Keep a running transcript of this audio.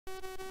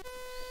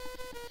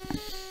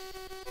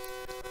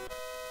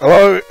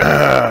Hello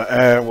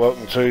and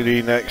welcome to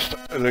the next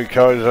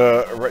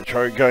Lukozer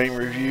retro game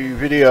review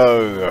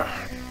video,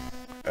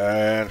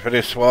 and for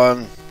this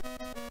one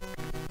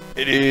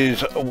it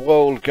is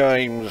World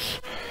Games,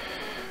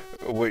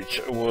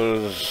 which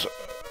was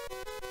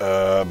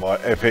by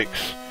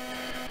Epyx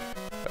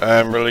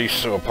and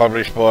released or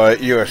published by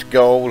US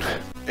Gold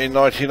in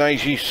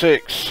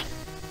 1986.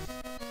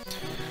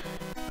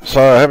 So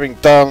having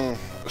done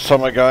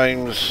Summer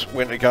Games,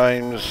 Winter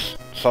Games,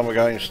 Summer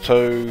Games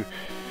 2,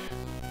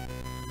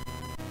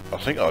 I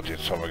think I did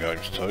Summer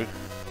Games 2,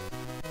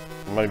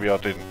 maybe I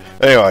didn't.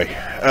 Anyway,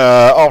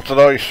 after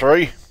those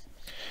three,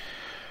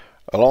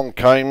 along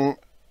came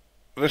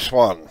this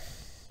one.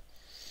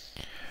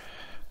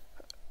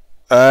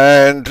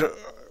 And,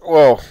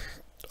 well,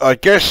 I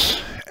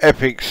guess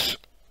Epyx,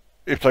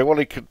 if they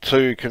wanted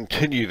to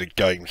continue the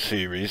game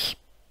series,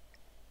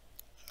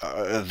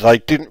 they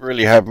didn't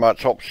really have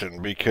much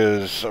option,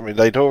 because, I mean,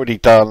 they'd already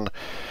done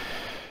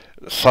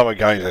Summer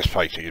Games, let's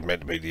face it,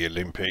 meant to be the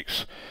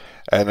Olympics.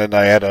 And then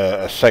they had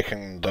a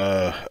second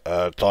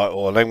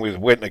title, and then with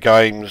Winter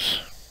Games,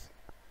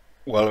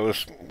 well, it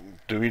was,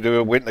 do we do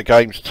a Winter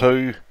Games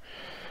 2?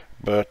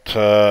 But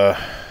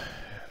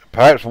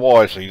perhaps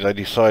wisely they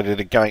decided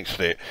against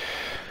it.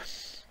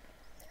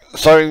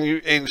 So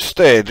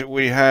instead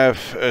we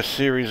have a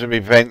series of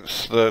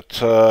events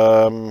that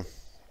are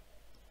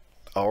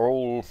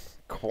all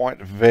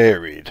quite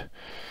varied,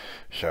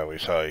 shall we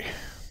say.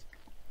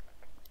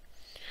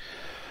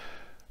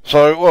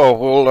 So, well,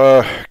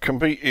 we'll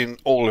compete in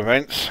all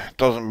events.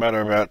 Doesn't matter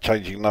about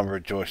changing number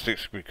of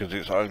joysticks because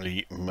it's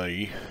only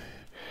me.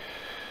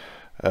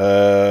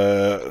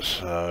 So,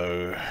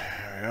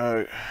 here we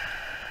go.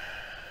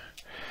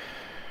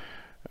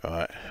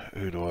 Right,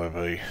 who do I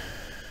be?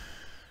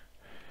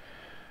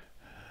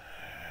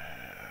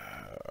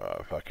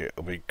 Fuck it,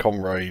 I'll be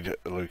Comrade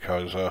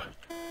Lukozer.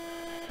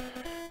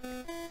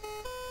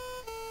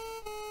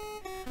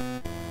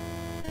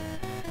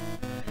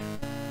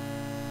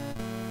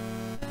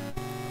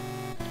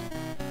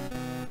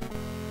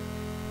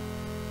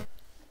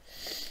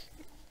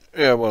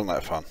 Yeah, wasn't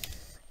that fun?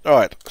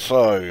 Alright,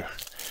 so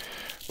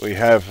we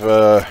have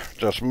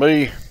just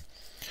me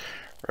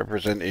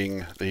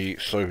representing the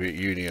Soviet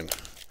Union,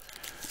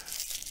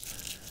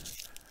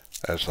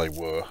 as they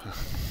were.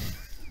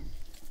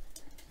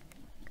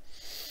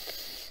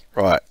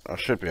 Right, I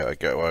should be able to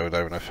get away with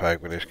having a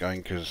fag with this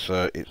game, because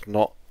it's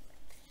not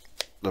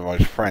the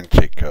most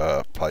frantic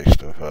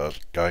paced of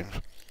games.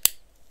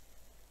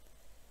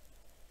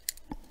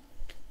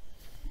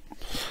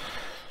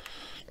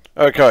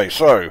 Okay,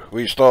 so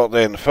we start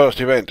then. First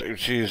event,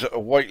 which is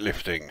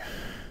weightlifting.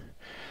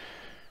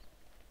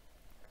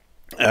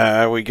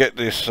 We get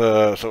this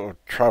sort of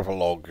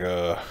travelogue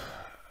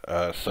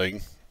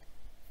thing.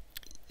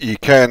 You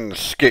can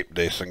skip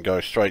this and go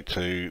straight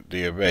to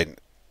the event,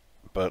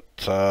 but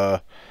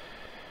there's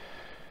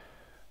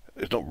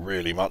not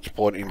really much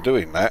point in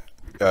doing that,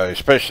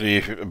 especially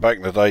if back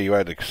in the day you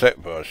had a cassette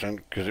version,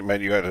 because it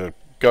meant you had to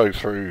go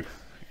through,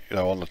 you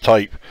know, on the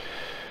tape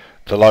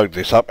to load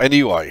this up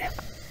anyway.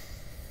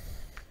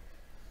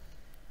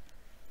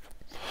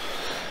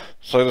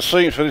 So the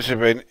scene for this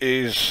event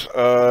is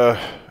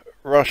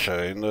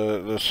Russia in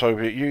the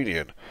Soviet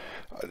Union.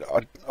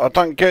 I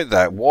don't get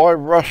that. Why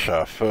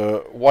Russia for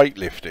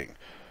weightlifting?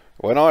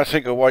 When I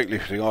think of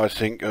weightlifting, I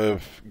think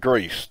of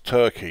Greece,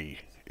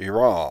 Turkey,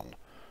 Iran,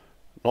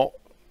 not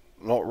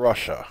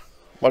Russia.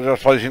 Well, I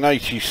suppose in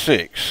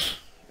 '86,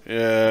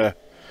 yeah,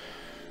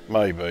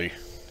 maybe.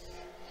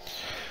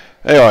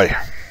 Anyway.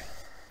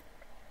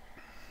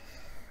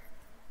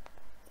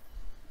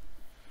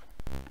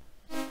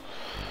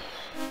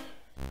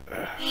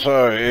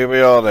 So here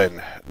we are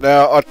then.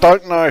 Now I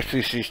don't know if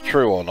this is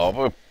true or not,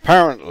 but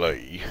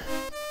apparently,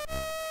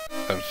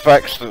 and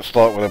facts that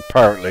start with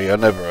apparently are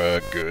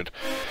never good,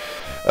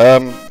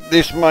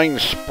 this main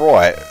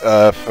sprite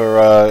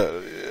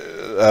for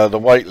the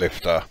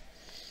weightlifter,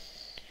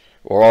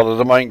 or rather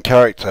the main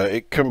character,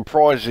 it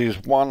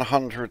comprises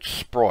 100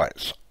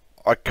 sprites.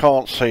 I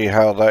can't see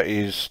how that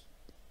is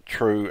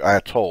true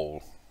at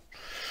all.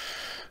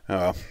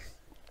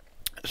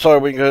 So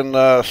we can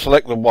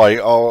select the weight.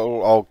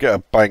 I'll get a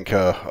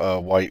banker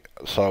weight,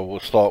 so we'll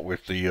start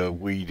with the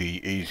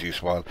weedy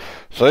easiest one.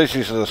 So this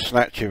is a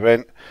snatch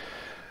event.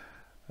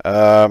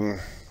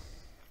 Right,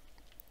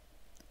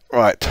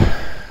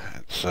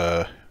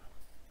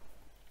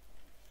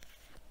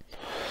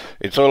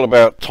 it's all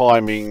about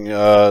timing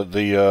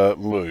the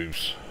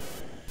moves.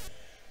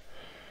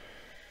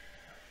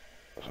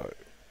 So,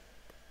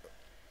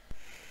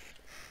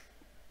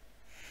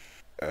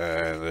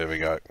 and there we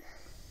go.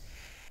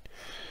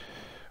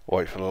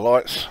 Wait for the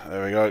lights.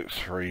 There we go.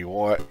 3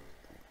 white.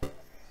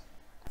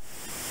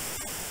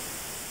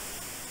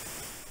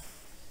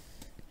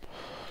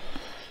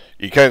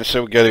 You can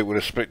still get it with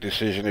a split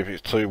decision if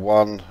it's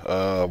 2-1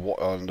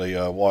 on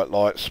the white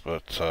lights,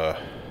 but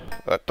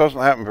that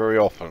doesn't happen very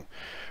often.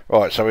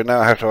 Right, so we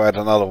now have to add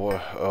another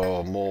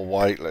more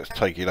weight. Let's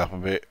take it up a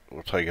bit.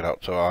 We'll take it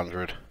up to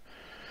 100.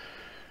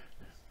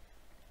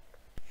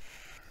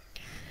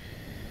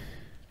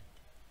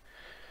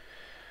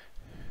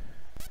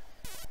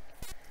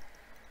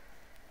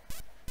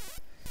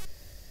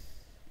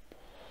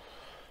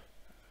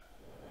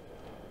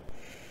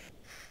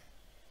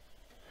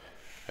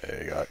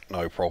 There you go,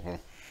 no problem.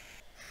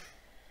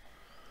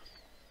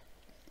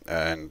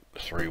 And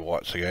 3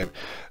 whites again.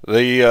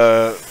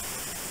 The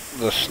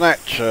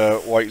snatch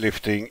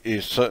weightlifting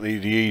is certainly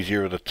the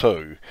easier of the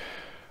two.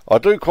 I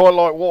do quite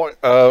like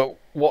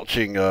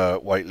watching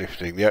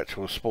weightlifting, the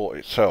actual sport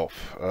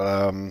itself.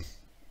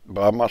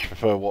 But I much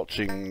prefer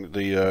watching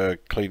the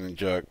clean and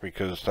jerk,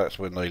 because that's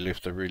when they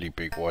lift the really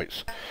big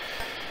weights.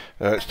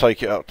 Let's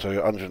take it up to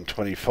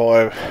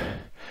 125.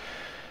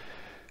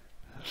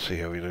 See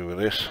how we do with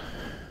this.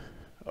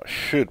 I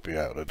should be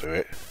able to do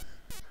it.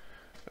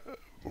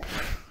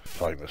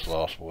 Famous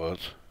last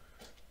words.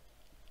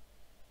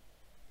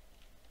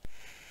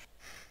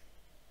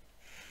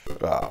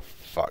 Ah,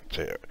 fucked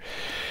it.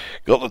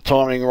 Got the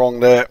timing wrong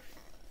there.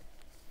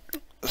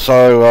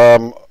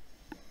 So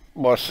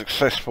my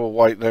successful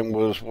weight then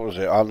was, what was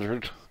it,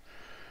 100?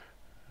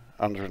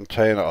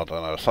 110? I don't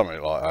know,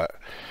 something like that.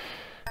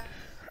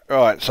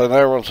 Right, so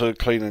now we're on to the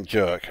clean and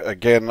jerk.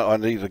 Again, I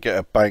need to get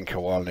a banker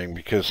one in,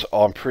 because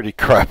I'm pretty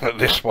crap at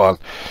this one.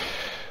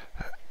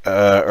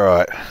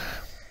 Right.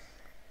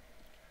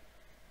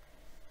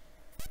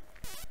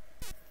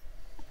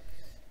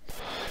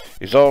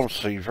 His arms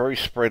seem very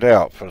spread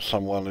out for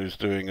someone who's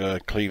doing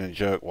clean and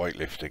jerk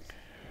weightlifting.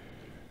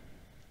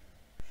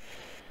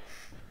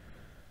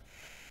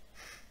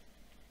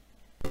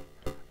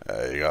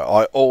 There you go.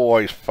 I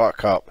always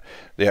fuck up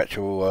the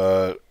actual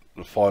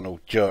the final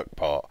jerk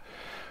part.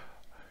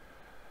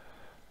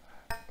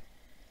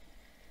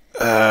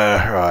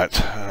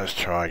 Right, let's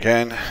try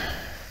again.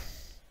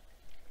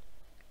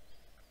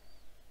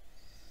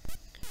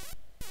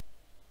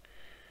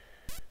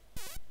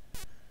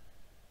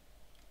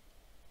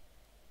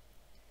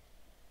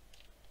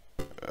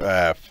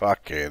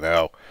 Fucking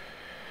hell.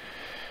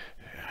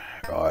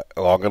 Right,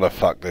 well, I'm going to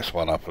fuck this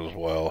one up as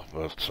well,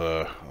 but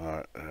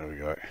alright, there we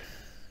go.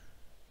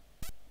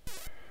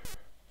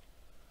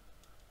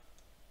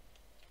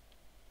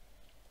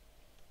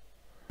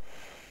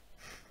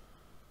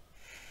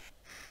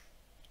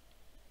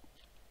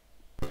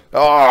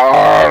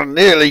 Oh,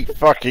 nearly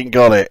fucking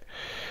got it.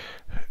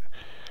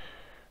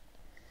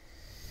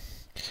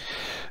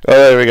 Oh,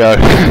 there we go.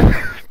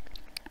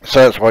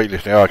 So it's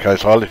weightlifting. Okay,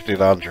 so I lifted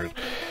 100,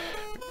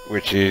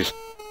 which is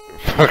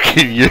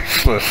fucking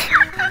useless.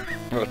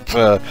 But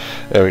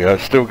there we go.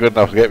 Still good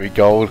enough to get me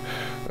gold,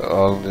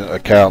 on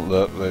account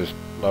that there's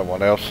no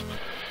one else.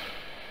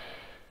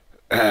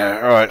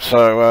 Right,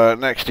 so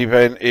next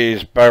event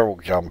is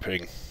barrel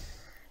jumping.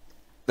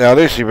 Now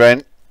this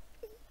event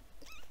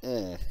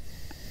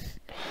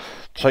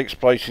takes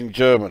place in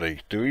Germany.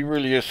 Do we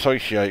really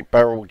associate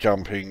barrel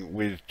jumping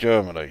with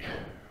Germany?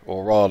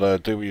 Or rather,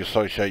 do we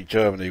associate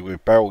Germany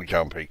with barrel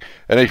jumping?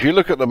 And if you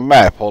look at the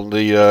map on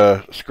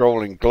the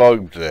scrolling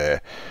globe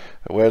there,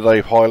 where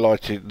they've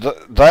highlighted,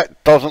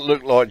 that doesn't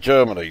look like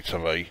Germany to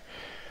me.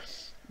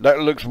 That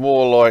looks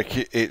more like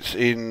it's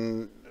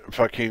in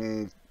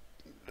fucking,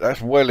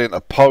 that's well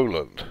into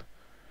Poland.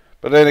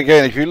 But then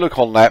again, if you look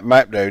on that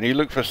map there and you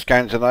look for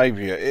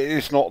Scandinavia,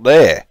 it's not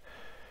there.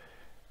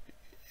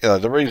 You know,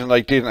 the reason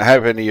they didn't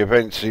have any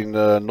events in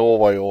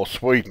Norway or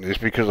Sweden is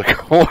because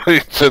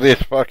according to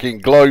this fucking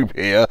globe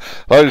here,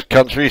 those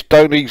countries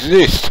don't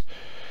exist.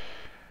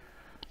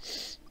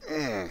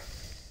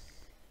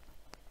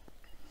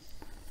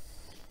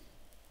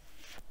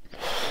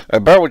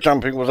 Barrel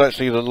jumping was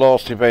actually the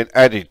last event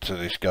added to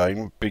this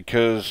game,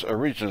 because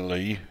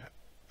originally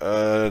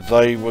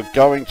they were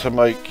going to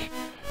make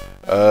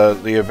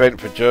the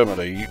event for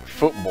Germany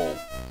football.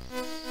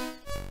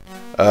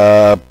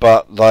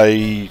 But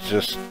they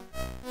just,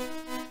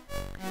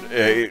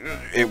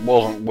 it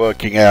wasn't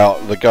working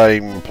out. The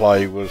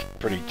gameplay was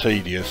pretty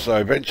tedious, so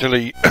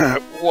eventually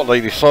what they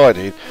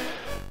decided,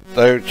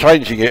 they were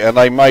changing it, and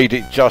they made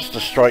it just a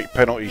straight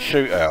penalty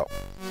shootout,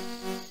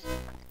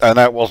 and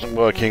that wasn't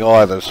working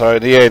either. So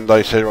in the end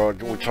they said,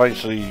 right, we'll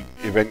change the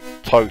event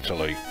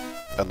totally,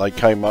 and they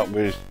came up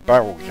with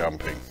barrel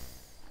jumping.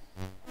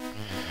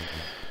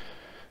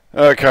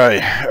 Okay,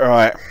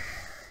 right.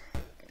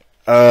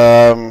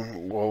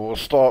 Well, we'll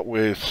start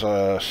with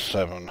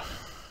 7,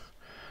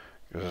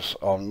 because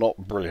I'm not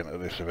brilliant at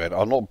this event.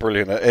 I'm not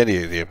brilliant at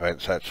any of the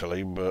events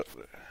actually, but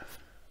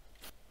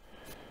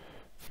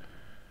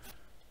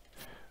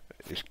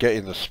it's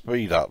getting the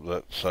speed up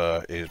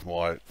that is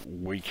my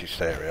weakest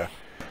area.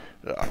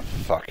 Oh,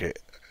 fuck it.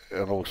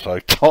 And also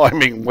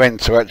timing when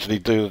to actually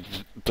do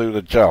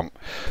the jump.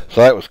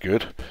 So that was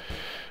good.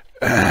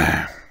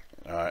 Alright,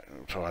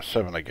 try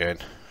 7 again.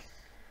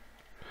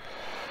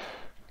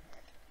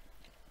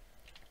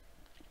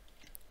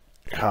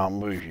 Can't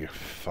move, you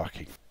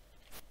fucking...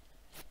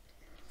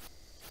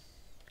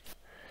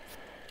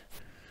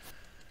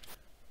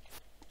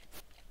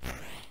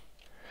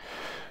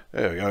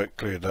 There we go,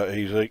 cleared that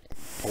easy.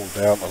 Pulled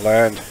down to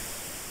land.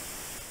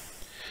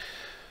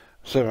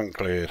 7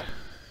 cleared.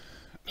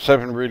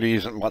 7 really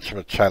isn't much of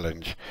a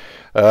challenge.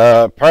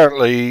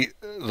 Apparently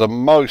the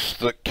most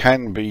that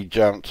can be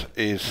jumped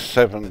is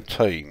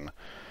 17.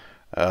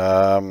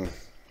 I'm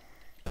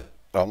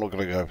not going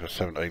to go for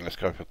 17, let's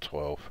go for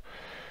 12.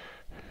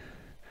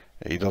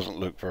 He doesn't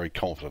look very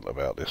confident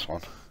about this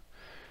one.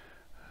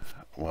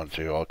 Mind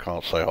you, I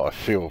can't say I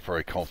feel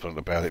very confident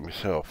about it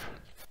myself.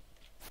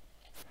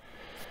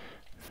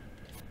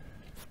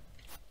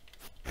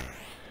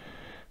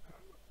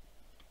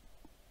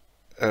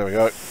 There we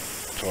go.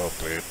 12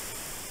 cleared.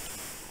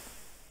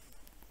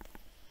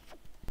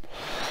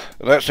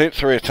 And that's it,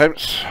 3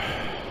 attempts.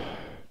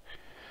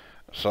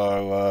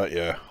 So,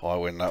 yeah, I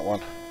win that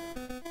one.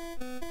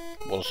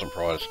 What a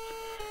surprise.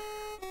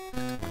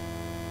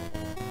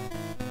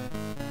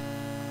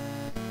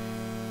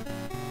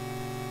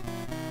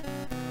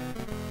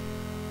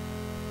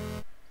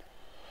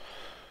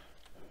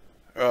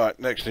 Right,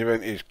 next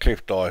event is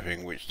cliff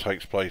diving, which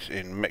takes place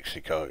in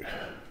Mexico.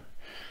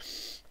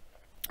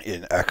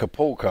 In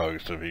Acapulco,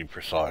 to be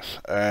precise.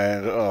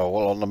 And, oh,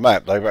 well, on the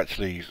map they've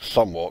actually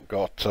somewhat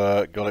got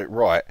it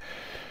right.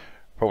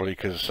 Probably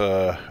because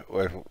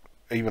well,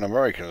 even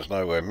Americans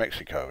know where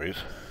Mexico is.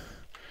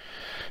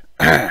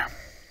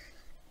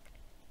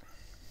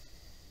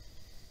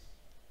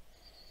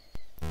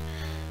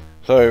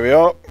 So here we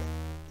are.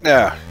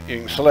 Now,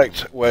 you can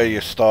select where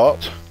you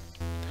start.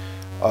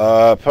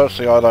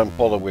 Personally, I don't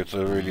bother with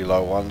the really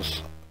low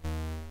ones.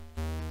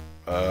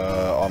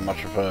 I much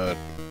prefer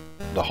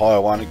the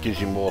higher one. It gives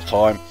you more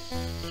time.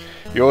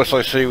 You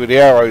also see with the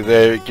arrow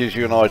there, it gives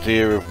you an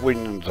idea of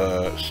wind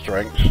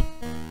strength.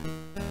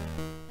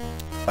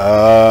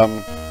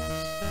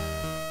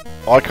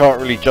 I can't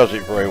really judge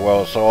it very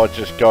well, so I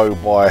just go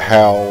by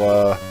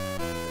how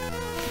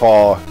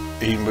far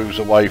he moves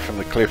away from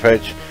the cliff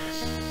edge.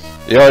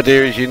 The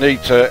idea is you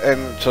need to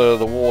enter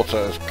the water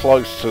as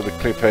close to the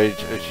cliff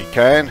edge as you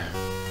can.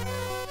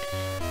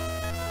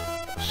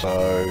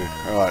 So,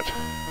 right,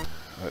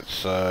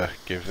 let's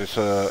give this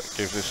a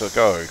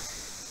go.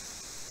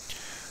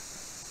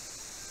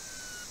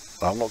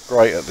 I'm not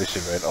great at this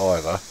event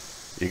either.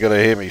 You're going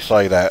to hear me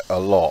say that a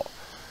lot.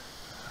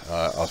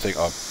 I think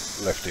I've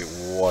left it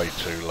way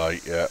too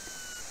late. Yeah,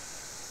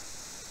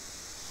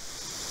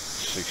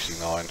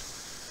 69.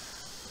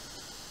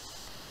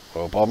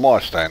 Well, by my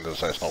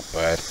standards, that's not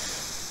bad.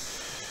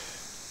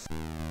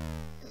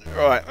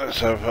 Right, let's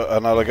have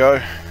another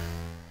go.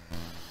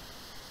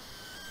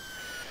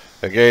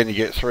 Again, you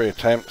get 3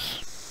 attempts.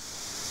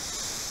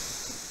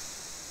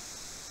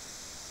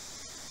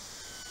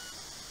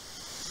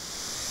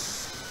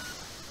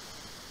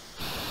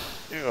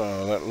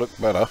 Oh, that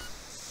looked better.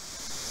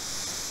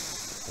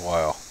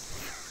 Wow.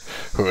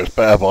 It was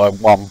better by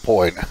 1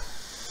 point.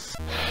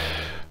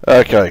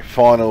 Okay,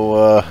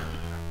 final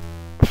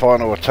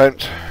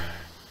attempt.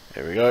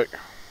 Here we go.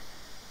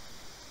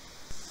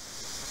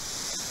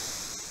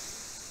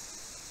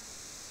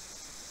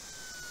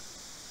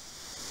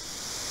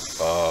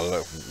 Oh,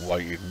 that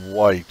waited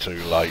way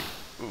too late.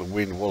 The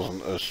wind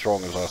wasn't as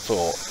strong as I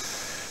thought.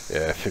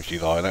 Yeah,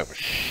 59, that was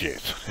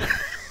shit.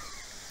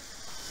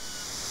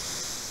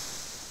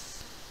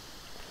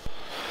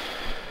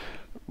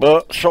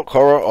 But, shock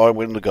horror, I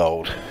win the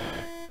gold.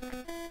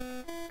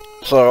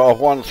 So I've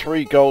won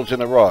 3 golds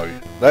in a row.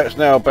 That's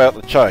now about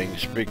to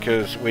change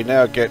because we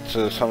now get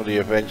to some of the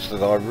events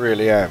that I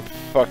really am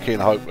fucking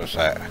hopeless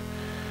at.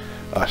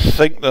 I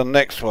think the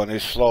next one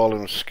is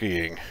slalom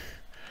skiing.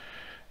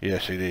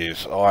 Yes, it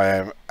is. I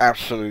am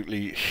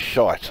absolutely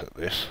shite at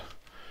this.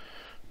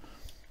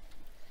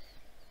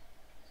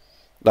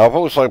 Now, I've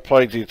also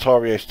played the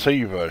Atari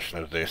ST version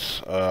of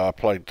this. I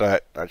played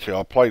that, actually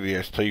I played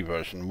the ST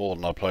version more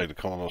than I played the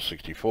Commodore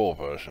 64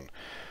 version.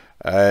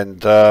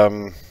 And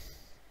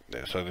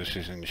yeah, so this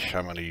is in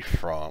Chamonix,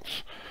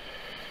 France.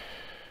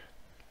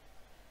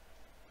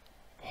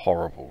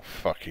 Horrible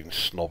fucking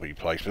snobby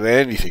place. But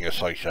anything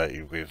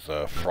associated with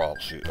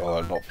France,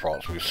 not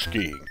France, with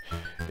skiing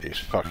is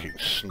fucking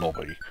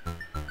snobby.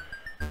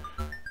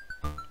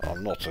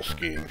 I'm not a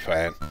skiing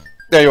fan.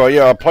 Anyway,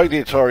 yeah, I played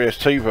the Atari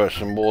ST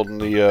version more than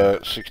the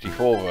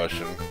 64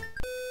 version.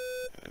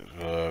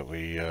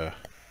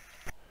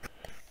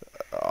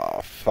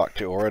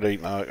 Fucked it already.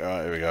 No,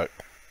 right, here we go.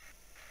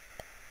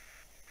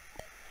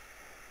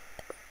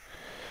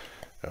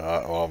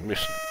 Well, I've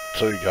missed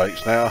 2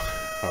 gates now.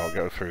 I'll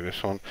go through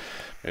this one.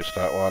 Missed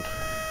that one.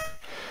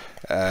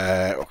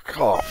 Oh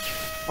god,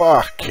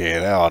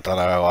 fucking hell, I don't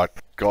know how I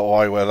got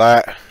away with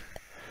that.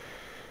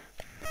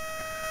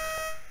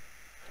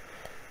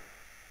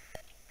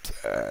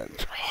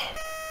 And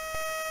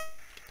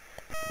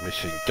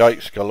missing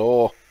gates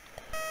galore.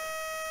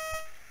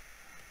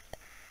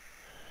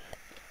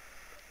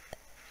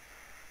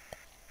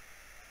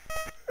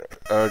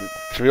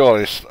 To be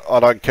honest, I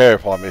don't care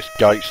if I miss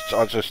gates.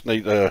 I just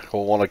need to,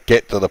 or want to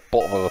get to the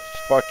bottom of the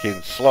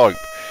fucking slope,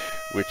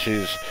 which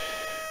is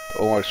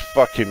almost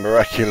fucking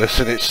miraculous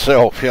in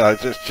itself. You know,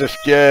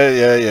 just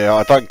yeah.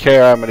 I don't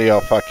care how many I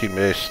fucking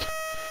missed.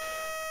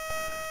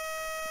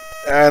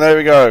 And there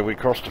we go. We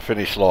crossed the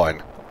finish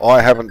line.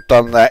 I haven't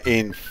done that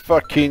in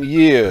fucking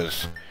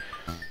years.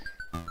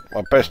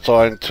 My best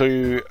time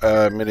 2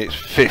 minutes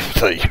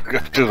 50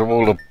 because of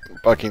all the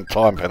fucking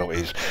time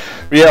penalties.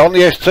 But yeah, on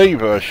the ST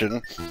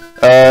version,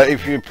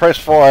 if you press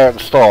fire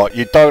and start,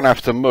 you don't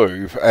have to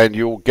move and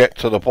you'll get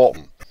to the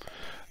bottom.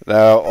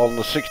 Now on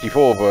the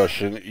 64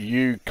 version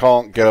you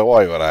can't get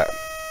away with that.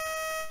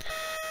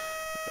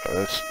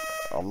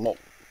 I'm not...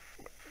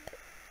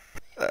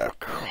 Oh,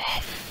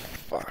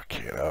 fuck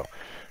you know.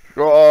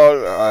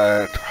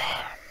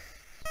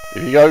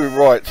 If you go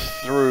right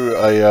through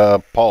a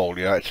pole,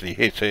 you actually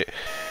hit it,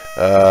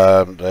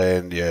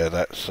 then yeah,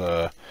 that's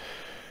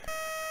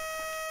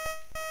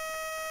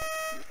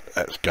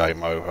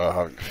game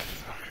over.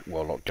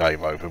 Well, not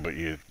game over, but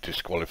you're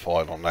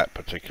disqualified on that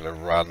particular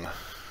run.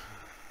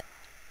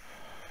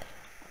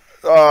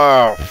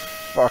 Oh,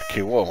 fuck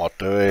you, what am I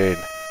doing?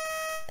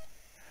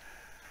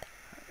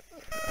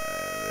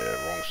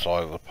 Wrong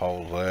side of the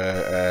pole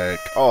there.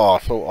 Oh, I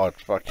thought I'd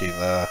fucking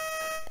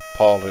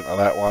piled into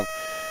that one.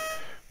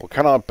 Well,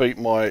 can I beat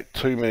my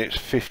 2 minutes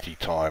 50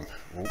 time?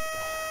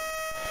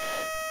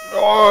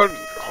 Oh,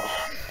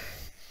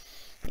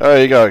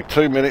 there you go,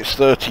 2 minutes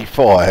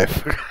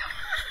 35.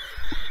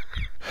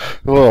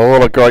 Oh,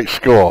 what a great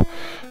score.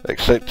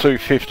 Except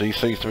 250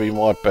 seems to be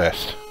my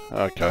best.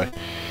 Okay.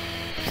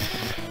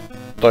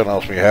 Don't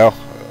ask me how.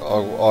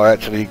 I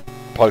actually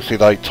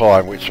posted a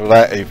time, which for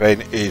that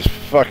event is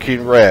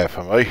fucking rare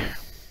for me.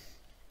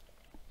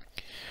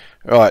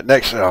 Right,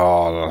 next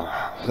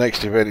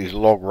event is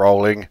log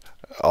rolling.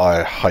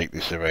 I hate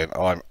this event.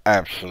 I'm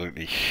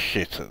absolutely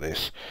shit at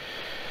this.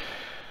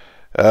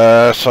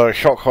 So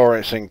shock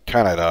horrors in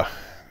Canada.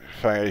 In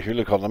fact, if you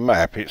look on the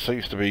map, it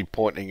seems to be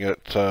pointing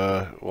at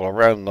well,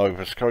 around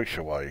Nova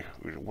Scotia way.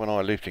 When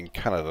I lived in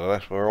Canada,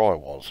 that's where I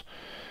was.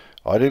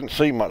 I didn't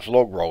see much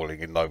log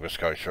rolling in Nova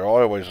Scotia. I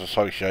always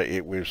associate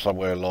it with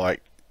somewhere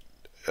like,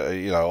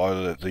 you know,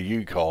 either the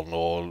Yukon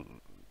or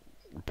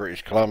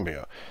British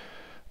Columbia,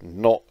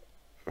 not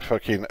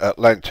fucking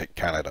Atlantic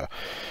Canada.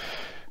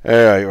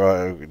 Yeah,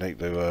 right, we need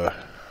to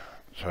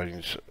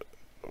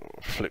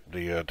flip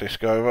the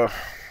disc over.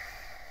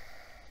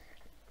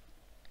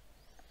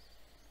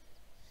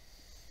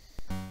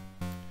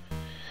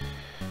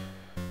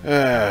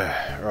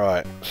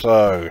 Right,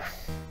 so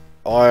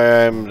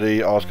I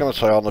was going to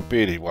say I'm the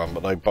bearded one,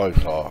 but they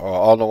both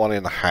are. I'm the one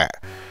in the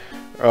hat.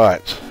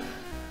 Right.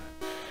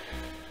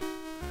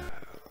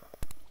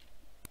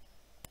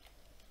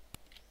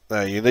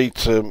 Now you need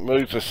to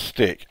move the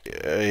stick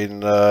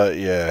in,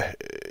 yeah,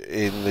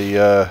 in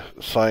the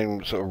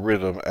same sort of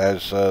rhythm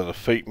as the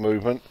feet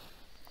movement,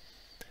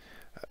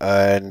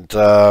 and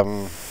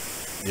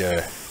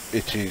yeah,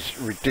 it is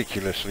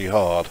ridiculously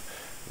hard.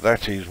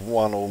 That is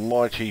one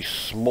almighty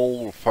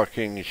small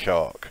fucking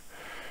shark.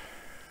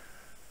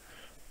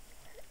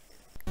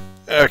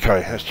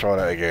 Okay, let's try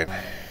that again.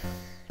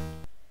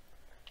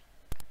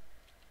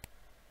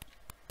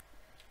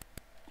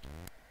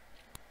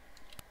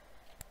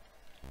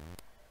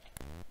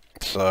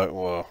 So,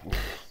 well,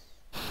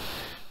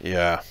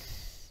 yeah.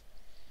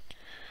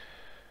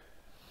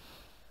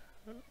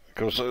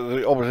 Because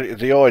obviously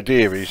the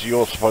idea is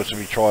you're supposed to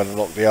be trying to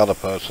knock the other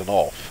person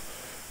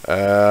off.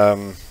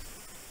 And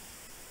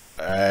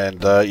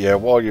yeah,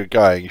 while you're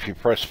going, if you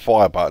press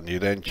fire button, you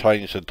then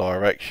change the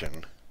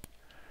direction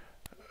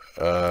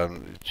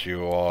that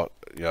you are,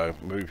 you know,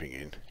 moving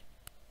in.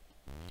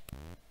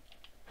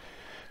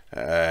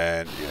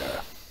 And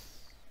yeah.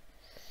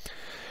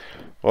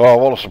 Well,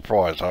 what a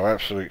surprise. I'm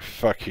absolute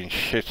fucking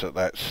shit at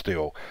that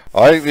still.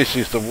 I think this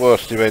is the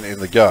worst event in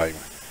the game.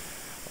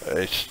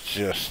 It's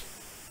just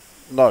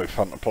no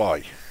fun to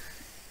play.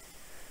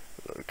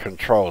 The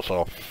controls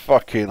are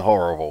fucking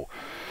horrible.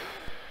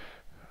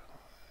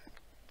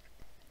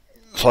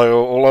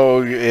 So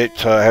although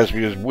it has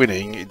me as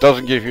winning, it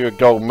doesn't give you a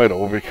gold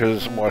medal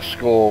because my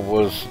score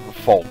was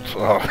fault.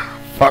 I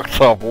fucked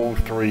up all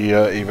three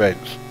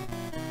events.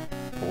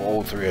 Or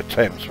all three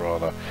attempts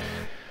rather.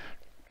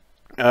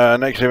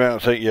 Next event I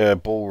think, yeah,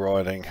 bull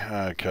riding.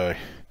 Okay.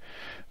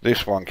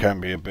 This one can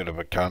be a bit of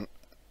a cunt.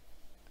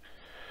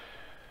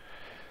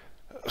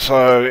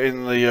 So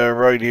in the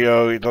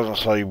radio it doesn't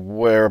say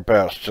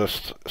whereabouts,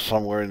 just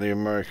somewhere in the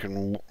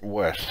American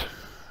West.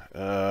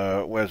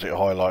 Where's it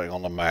highlighting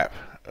on the map?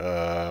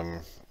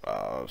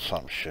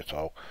 Some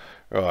shithole.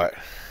 Right.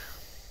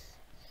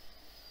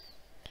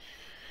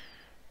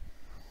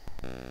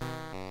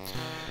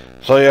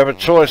 So you have a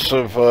choice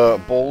of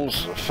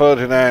balls.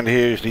 Ferdinand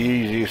here is the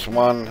easiest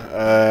one,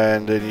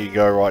 and then you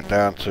go right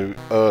down to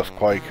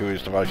Earthquake, who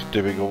is the most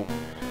difficult.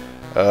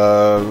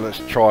 Let's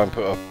try and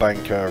put a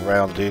banker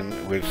round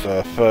in with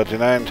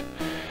Ferdinand.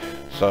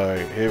 So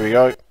here we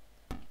go.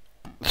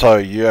 So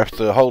you have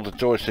to hold the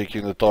joystick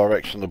in the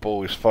direction the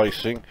ball is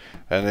facing,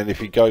 and then if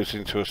he goes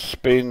into a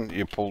spin,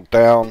 you pull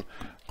down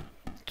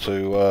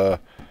to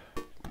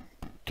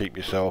keep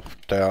yourself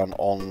down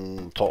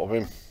on top of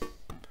him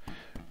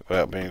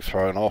without being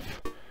thrown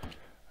off.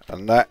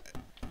 And that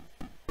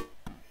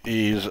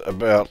is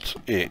about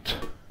it.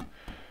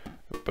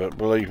 But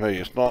believe me,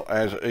 it's not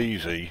as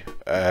easy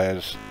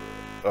as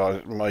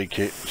I make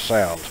it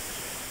sound.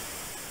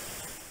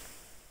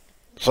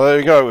 So there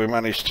you go, we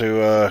managed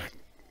to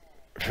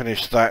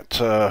finish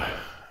that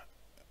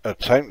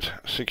attempt.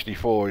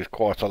 64 is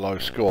quite a low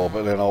score,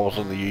 but then I was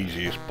on the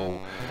easiest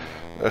ball.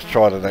 Let's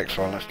try the next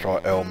one. Let's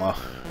try Elmer.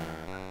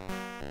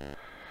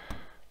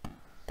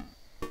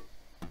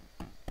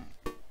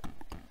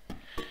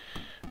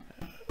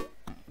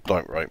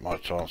 don't rate my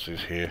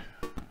chances here.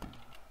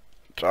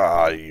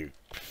 Ah, you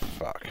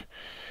fuck.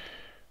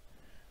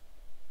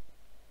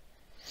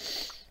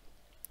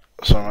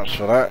 So much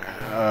for that.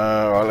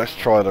 Right, let's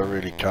try the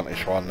really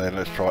cuntish one then.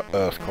 Let's try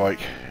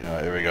Earthquake.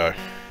 Here we go.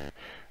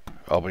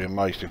 I'll be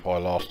amazed if I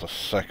last a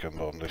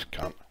second on this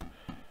cunt.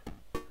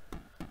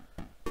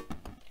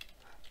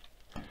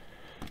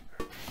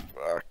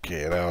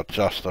 Fucking hell,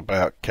 just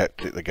about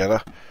kept it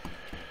together.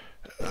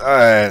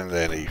 And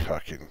then he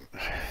fucking...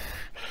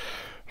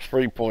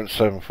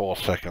 3.74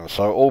 seconds,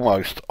 so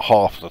almost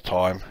half the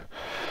time.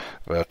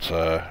 But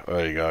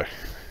there you go.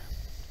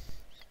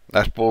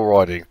 That's bull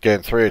riding.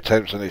 Again, 3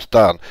 attempts and it's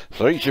done.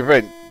 So each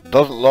event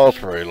doesn't last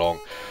very long.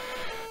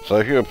 So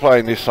if you were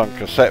playing this on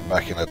cassette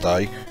back in the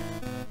day,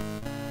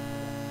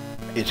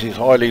 it is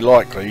highly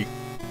likely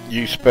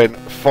you spent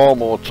far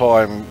more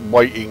time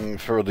waiting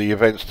for the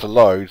events to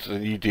load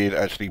than you did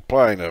actually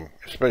playing them,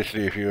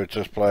 especially if you were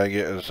just playing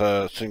it as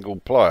a single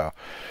player.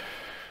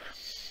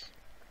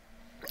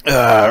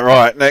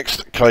 Right,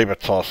 next, Caber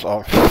Toss.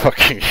 I'm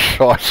fucking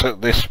shite at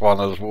this one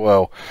as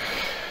well.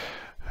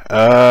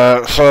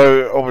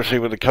 So obviously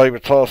with the Caber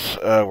Toss,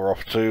 we're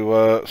off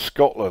to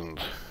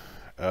Scotland.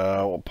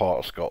 What part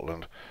of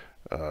Scotland?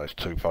 It's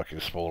too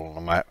fucking small on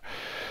the map.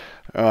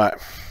 Alright.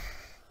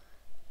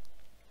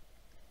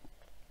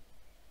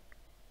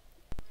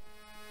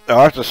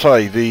 I have to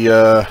say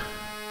the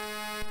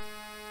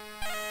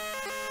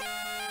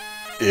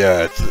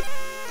yeah,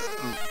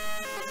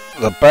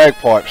 the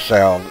bagpipe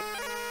sound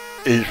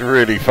is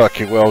really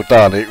fucking well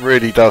done. It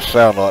really does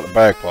sound like the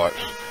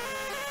bagpipes.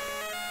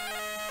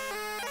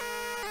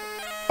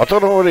 I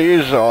don't know what it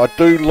is. I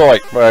do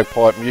like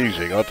bagpipe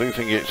music. I do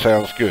think it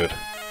sounds good.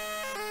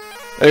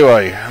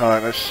 Anyway,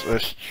 alright,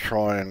 let's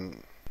try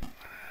and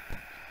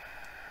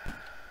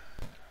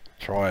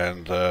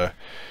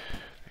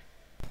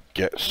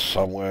get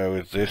somewhere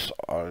with this.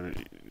 I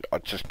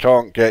just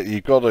can't get.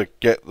 You've got to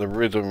get the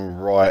rhythm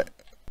right,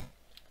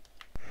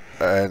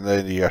 and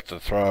then you have to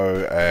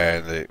throw,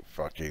 and it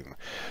fucking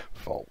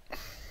fault.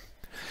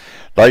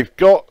 They've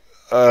got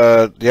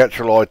the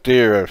actual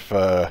idea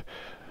of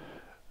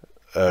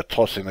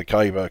tossing the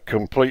caber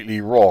completely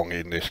wrong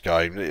in this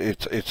game.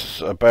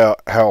 It's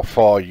about how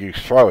far you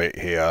throw it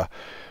here,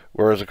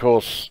 whereas of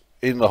course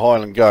in the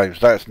Highland games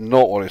that's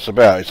not what it's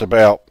about. It's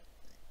about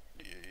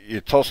you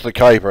toss the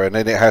caber and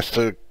then it has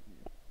to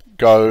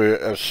go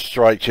as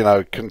straight, you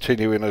know,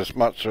 continuing as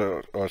much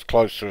or as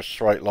close to a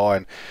straight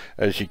line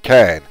as you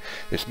can.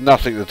 It's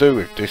nothing to do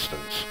with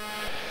distance,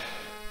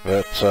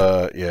 but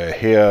yeah,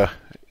 here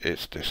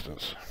it's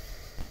distance.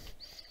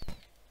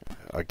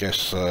 I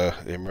guess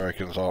the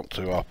Americans aren't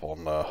too up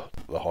on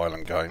the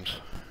Highland games.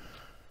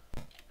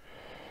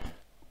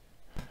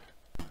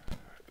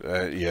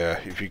 Yeah,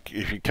 if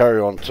you carry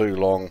on too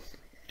long,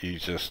 you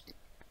just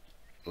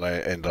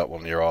end up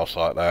on your arse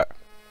like that.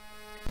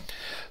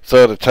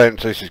 Third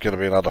attempt. This is going to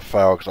be another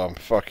fail because I'm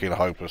fucking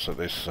hopeless at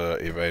this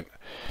event.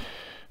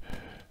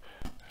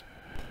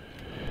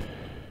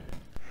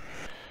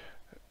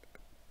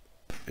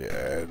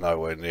 Yeah,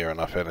 nowhere near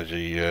enough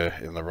energy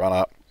in the run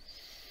up.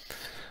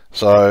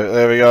 So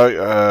there we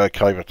go,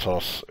 caber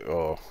toss.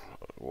 Oh,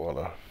 what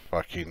a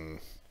fucking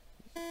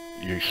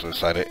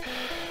useless at it.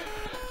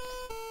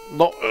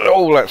 Not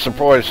all that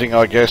surprising,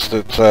 I guess,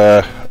 that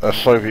a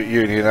Soviet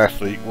Union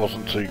athlete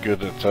wasn't too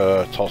good at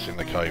tossing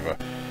the caber.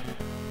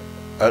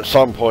 At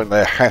some point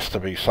there has to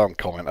be some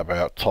comment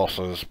about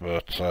tossers,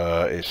 but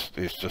it's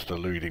just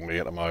eluding me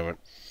at the moment.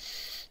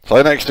 So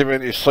the next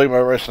event is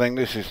sumo wrestling.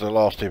 This is the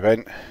last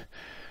event,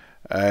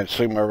 and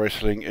sumo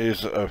wrestling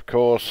is, of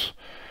course,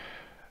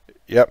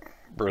 yep,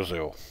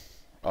 Brazil.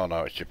 Oh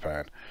no, it's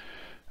Japan.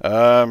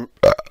 Now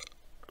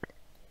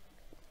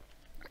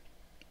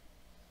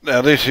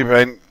this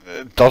event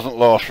doesn't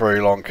last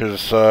very long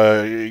because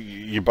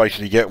you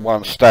basically get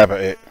one stab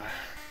at it.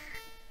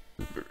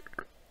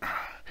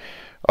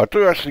 I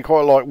do actually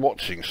quite like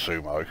watching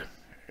sumo.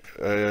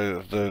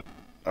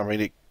 I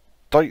mean, it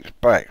dates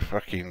back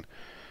fucking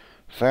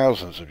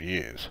thousands of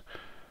years.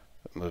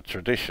 And the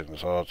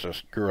traditions are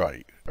just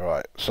great.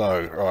 Right,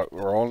 so right,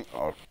 we're on.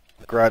 I've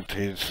grabbed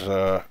his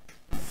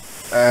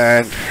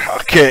and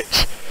fuck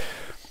it,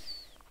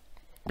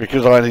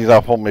 because I ended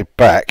up on my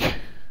back.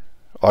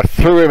 I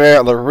threw him out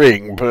of the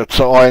ring, but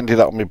I ended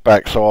up on my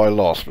back, so I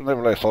lost. But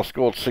nevertheless, I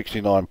scored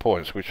 69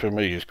 points, which for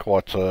me is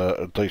quite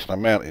a decent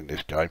amount in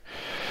this game.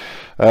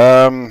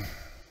 And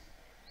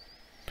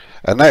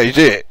that is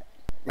it.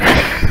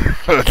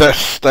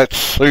 that's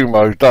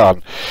sumo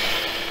done.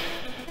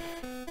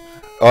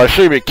 I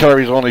assume it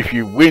carries on if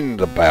you win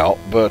the bout,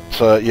 but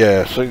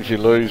yeah, as soon as you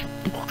lose,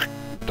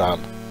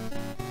 done.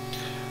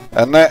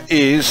 And that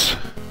is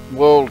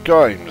World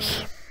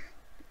Games.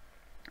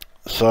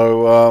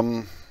 So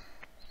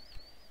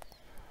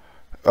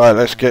alright,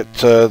 let's get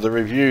the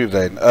review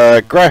then.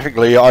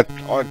 Graphically, I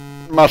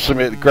must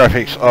admit the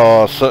graphics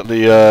are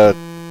certainly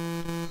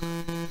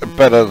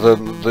better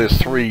than the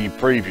 3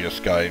 previous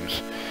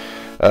games.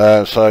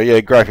 So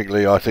yeah,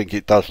 graphically I think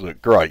it does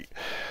look great.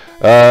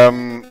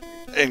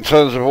 in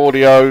terms of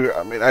audio,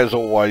 I mean, as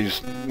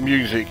always,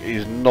 music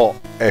is not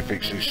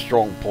Epyx's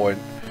strong point,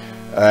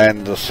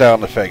 and the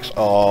sound effects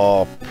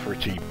are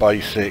pretty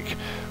basic.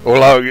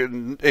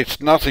 Although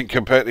it's nothing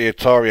compared to the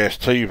Atari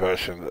ST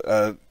version.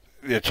 The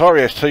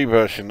Atari ST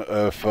version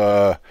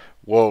of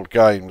World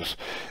Games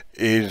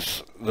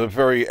is the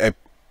very,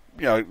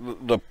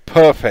 the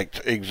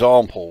perfect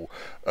example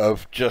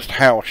of just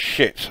how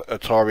shit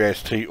Atari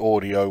ST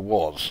audio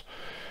was.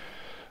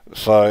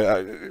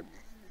 So,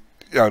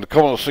 the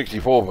Commodore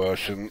 64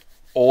 version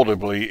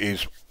audibly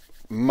is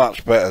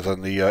much better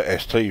than the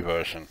ST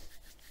version.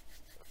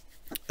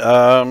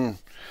 And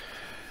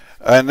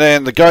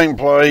then the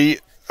gameplay,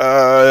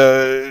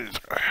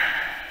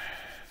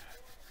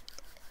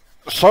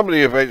 some of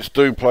the events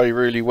do play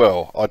really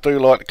well. I do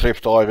like the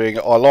cliff diving,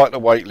 I like the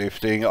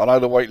weightlifting. I know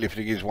the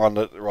weightlifting is one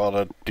that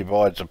rather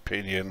divides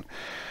opinion.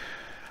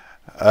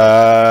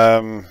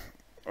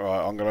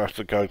 Right, I'm going to have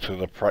to go to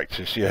the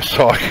practice, yes,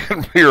 so I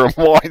can be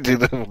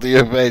reminded of the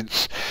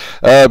events.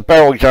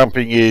 Barrel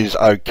jumping is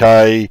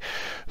okay.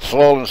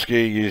 Slalom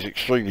skiing is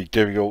extremely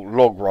difficult.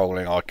 Log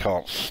rolling I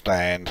can't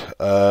stand.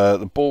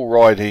 The bull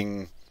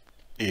riding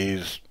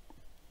is,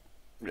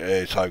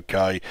 it's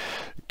okay.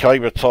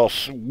 Caber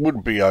toss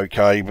would be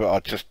okay, but I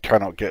just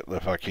cannot get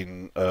the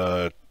fucking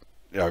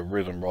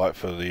rhythm right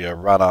for the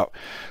run up.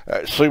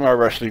 Sumo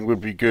wrestling would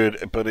be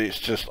good, but it's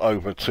just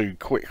over too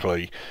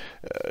quickly.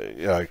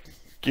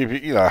 Give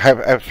it,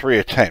 have 3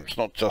 attempts,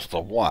 not just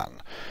the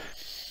one.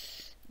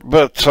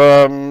 But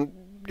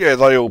yeah,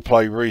 they all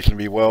play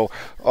reasonably well.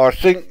 I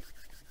think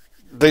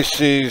this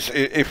is,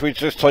 if we're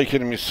just taking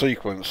them in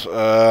sequence,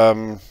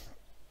 of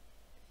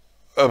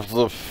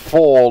the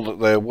 4 that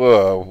there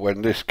were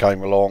when this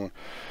came along,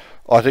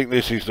 I think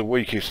this is the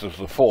weakest of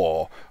the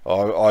 4.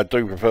 I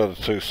do prefer the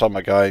 2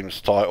 summer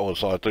games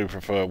titles. I do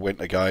prefer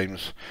winter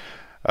games.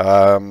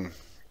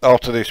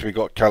 After this we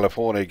got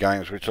California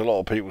games, which a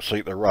lot of people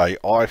seek to rate.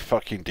 I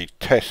fucking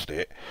detest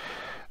it.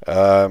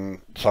 So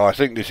I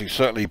think this is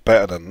certainly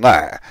better than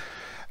that.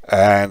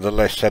 And the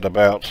less said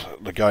about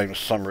the game's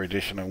summer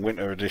edition and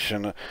winter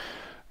edition,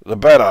 the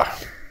better.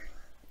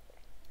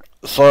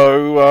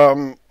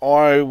 So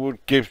I would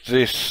give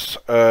this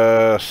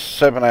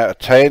 7 out of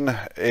 10.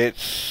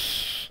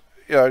 It's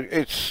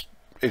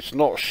it's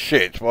not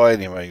shit by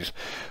any means,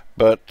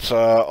 but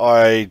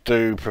I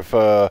do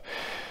prefer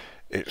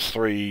its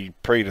 3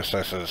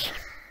 predecessors.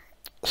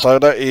 So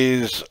that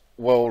is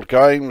World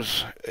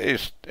Games.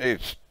 It's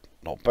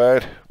not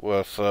bad,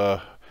 worth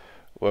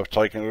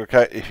taking a look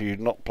at if you've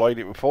not played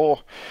it before.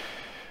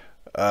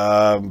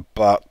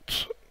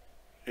 But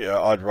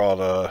yeah, I'd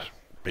rather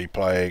be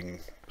playing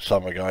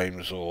summer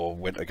games or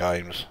winter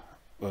games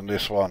than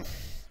this one.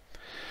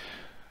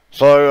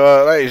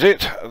 So that is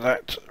it.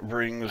 That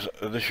brings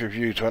this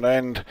review to an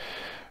end,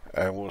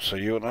 and we'll see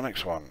you on the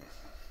next one.